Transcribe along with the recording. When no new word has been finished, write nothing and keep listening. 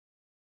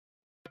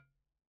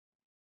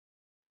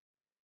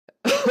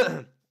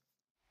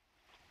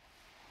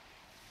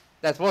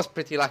That was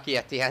pretty lucky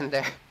at the end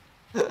there.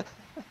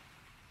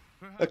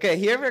 Okay,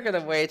 here we're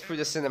gonna wait through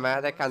the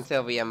cinematic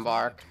until we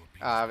embark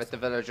with the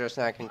villagers,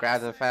 and I can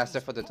grab them faster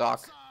for the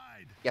dock.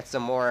 Get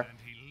some more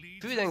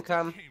food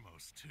income.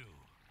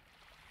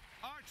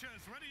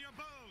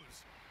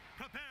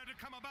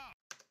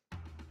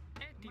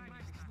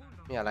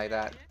 Yeah, like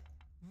that.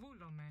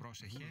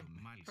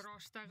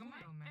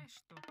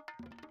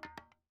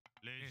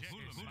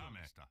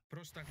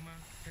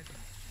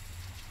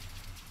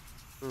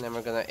 And then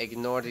we're gonna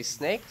ignore these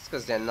snakes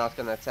because they're not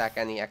gonna attack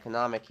any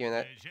economic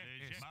unit.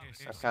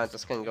 Our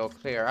counters can go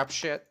clear up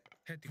shit.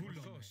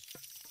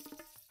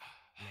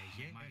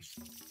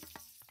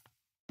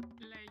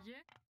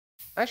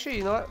 Actually,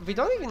 you know what? We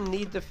don't even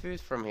need the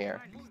food from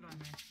here.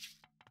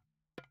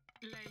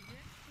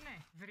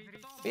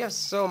 We have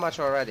so much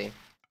already.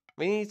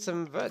 We need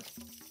some wood.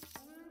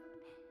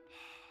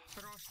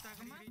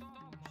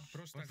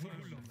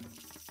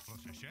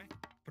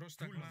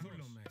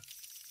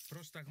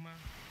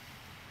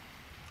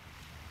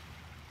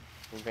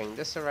 We bring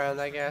this around,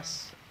 I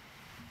guess.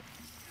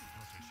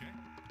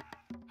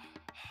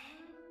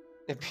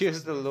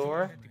 Abuse the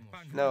lure?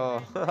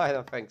 No, I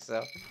don't think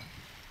so.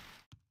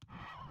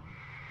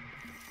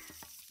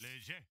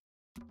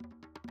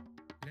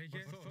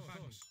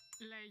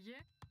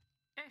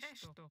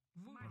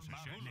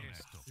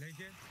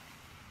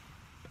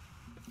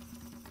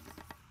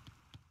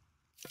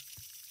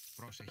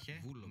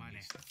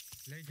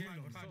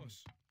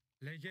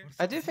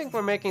 I do think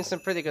we're making some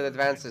pretty good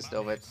advances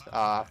though with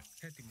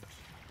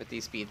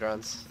these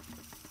speedruns.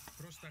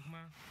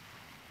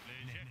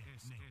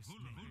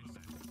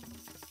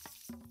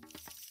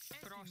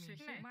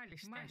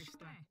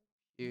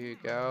 You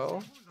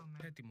go.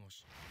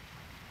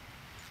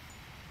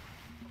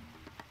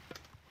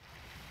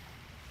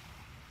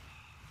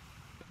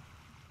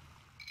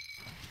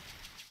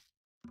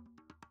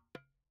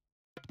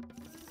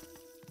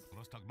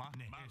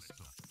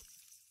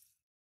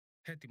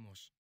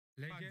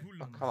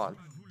 Oh, come on.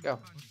 Go.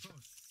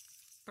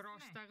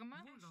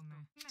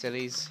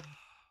 Sillies.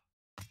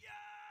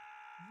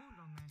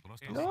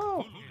 No!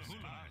 What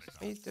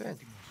are you doing?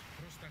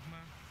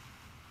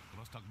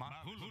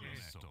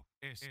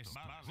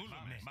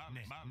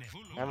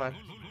 Come on.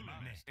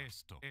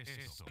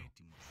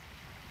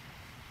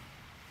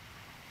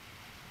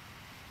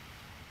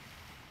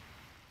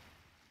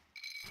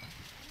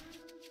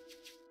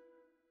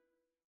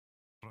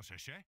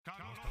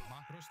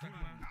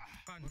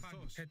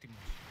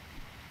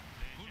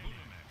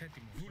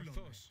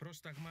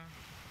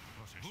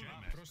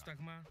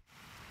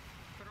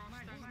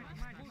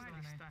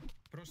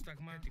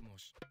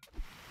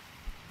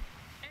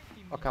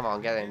 Oh, come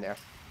on, get in there.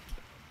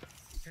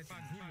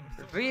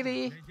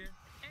 Really?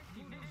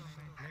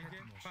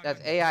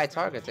 That AI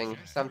targeting,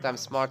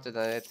 sometimes smarter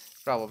than it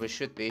probably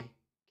should be,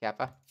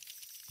 Kappa.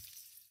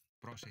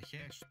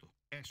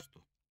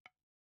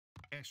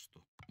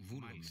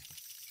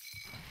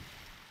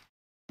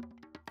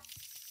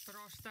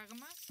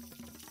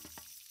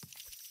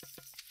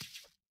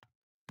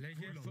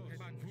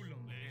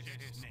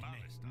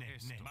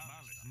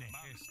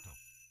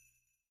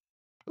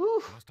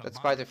 Ooh, that's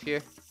quite a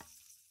few.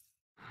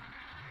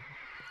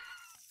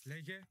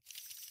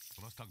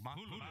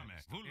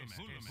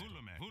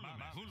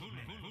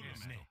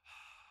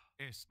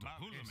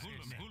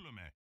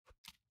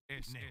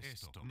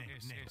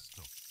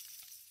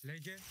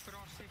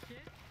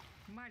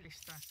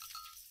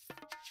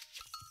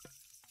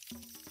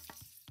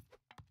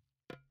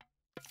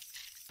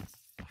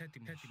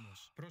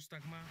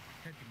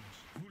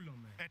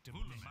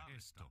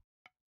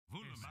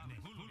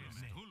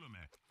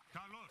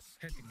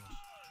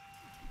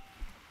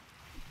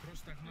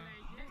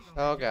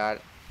 Oh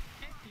god.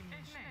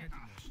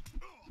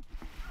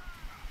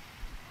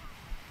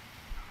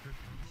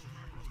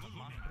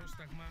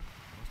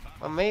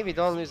 Well, maybe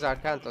don't lose our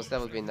cantos, that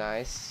would be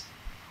nice.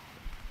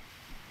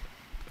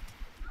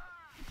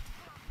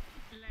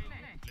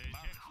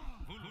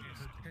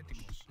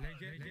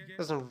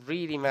 Doesn't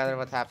really matter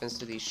what happens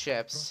to these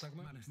ships.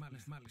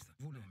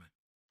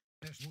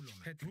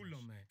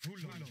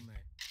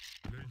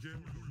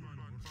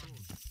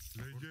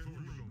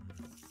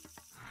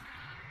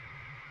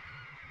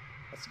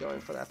 Let's go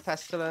in for that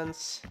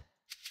pestilence.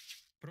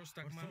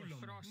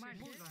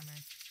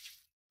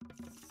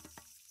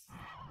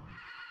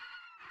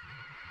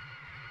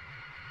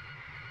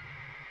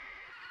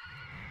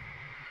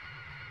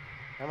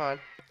 Come on.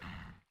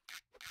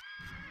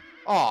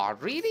 Aw,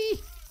 really?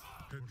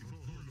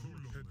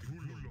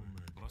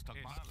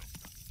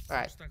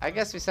 Alright, I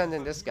guess we send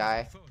in this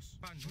guy.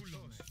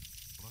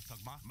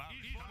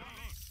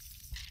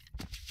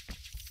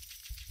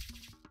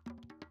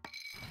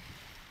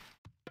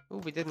 Ooh,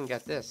 we didn't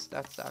get this.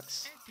 That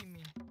sucks.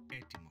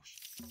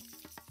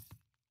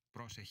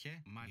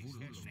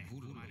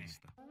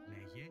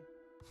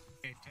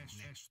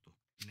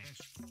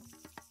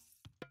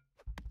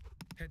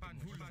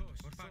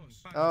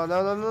 Oh,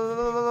 no, no, no, no,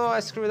 no, no, no, I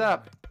screwed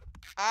up.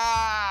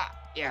 Ah!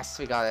 Yes,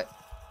 we got it.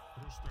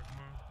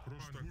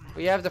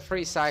 We have the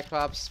free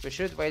Cyclops. We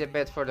should wait a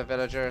bit for the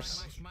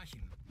villagers.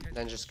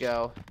 Then just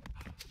go.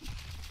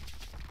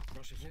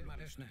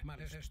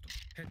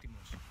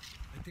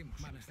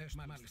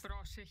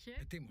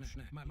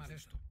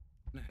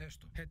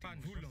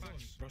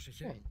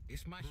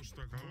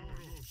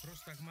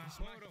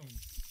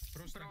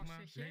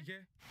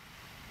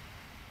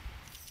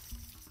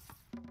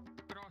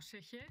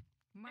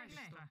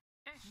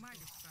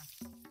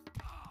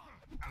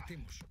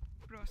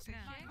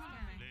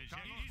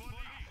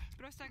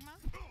 Πρόσταγμα,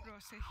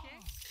 πρόσεχε.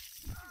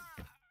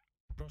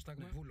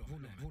 Πρόσταγμα, βούλο,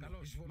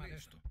 εισβολή.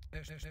 Έστω.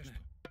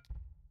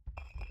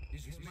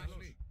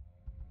 Εισβολή.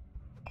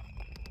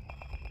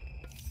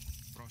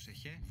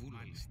 Πρόσεχε, βούλο,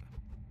 μάλιστα.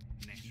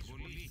 Ναι,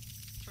 εισβολή.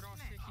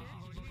 Πρόσεχε,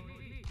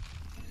 εισβολή.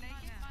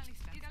 Λέγε,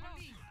 μάλιστα.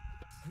 Εισβολή.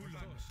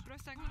 Βούλος.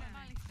 Πρόσταγμα,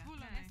 μάλιστα.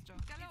 Βούλο, έστω.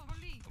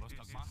 Εισβολή.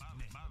 Πρόσταγμα,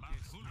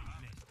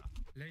 ναι.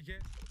 Λέγε,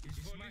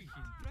 εισβολή.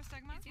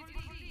 Πρόσταγμα,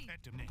 εισβολή.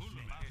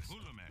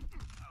 Βούλο, με.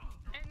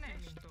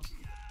 Ενέστο.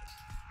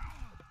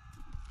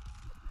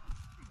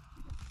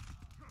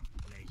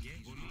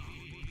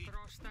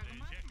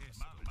 Πρόσταγμα.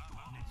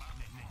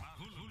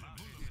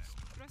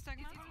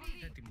 Πρόσταγμα.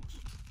 Έτοιμος.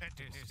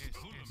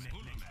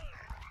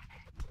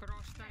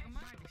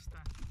 Πρόσταγμα.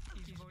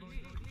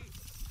 Εισβολή.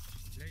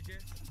 Λέγε.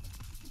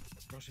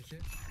 Πρόσεχε.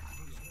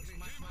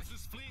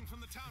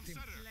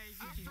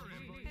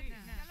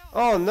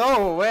 Oh,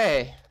 no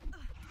way!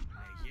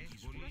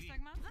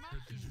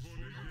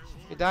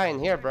 You're dying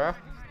here, bro.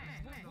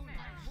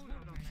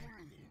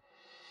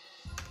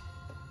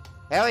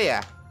 Hell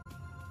yeah!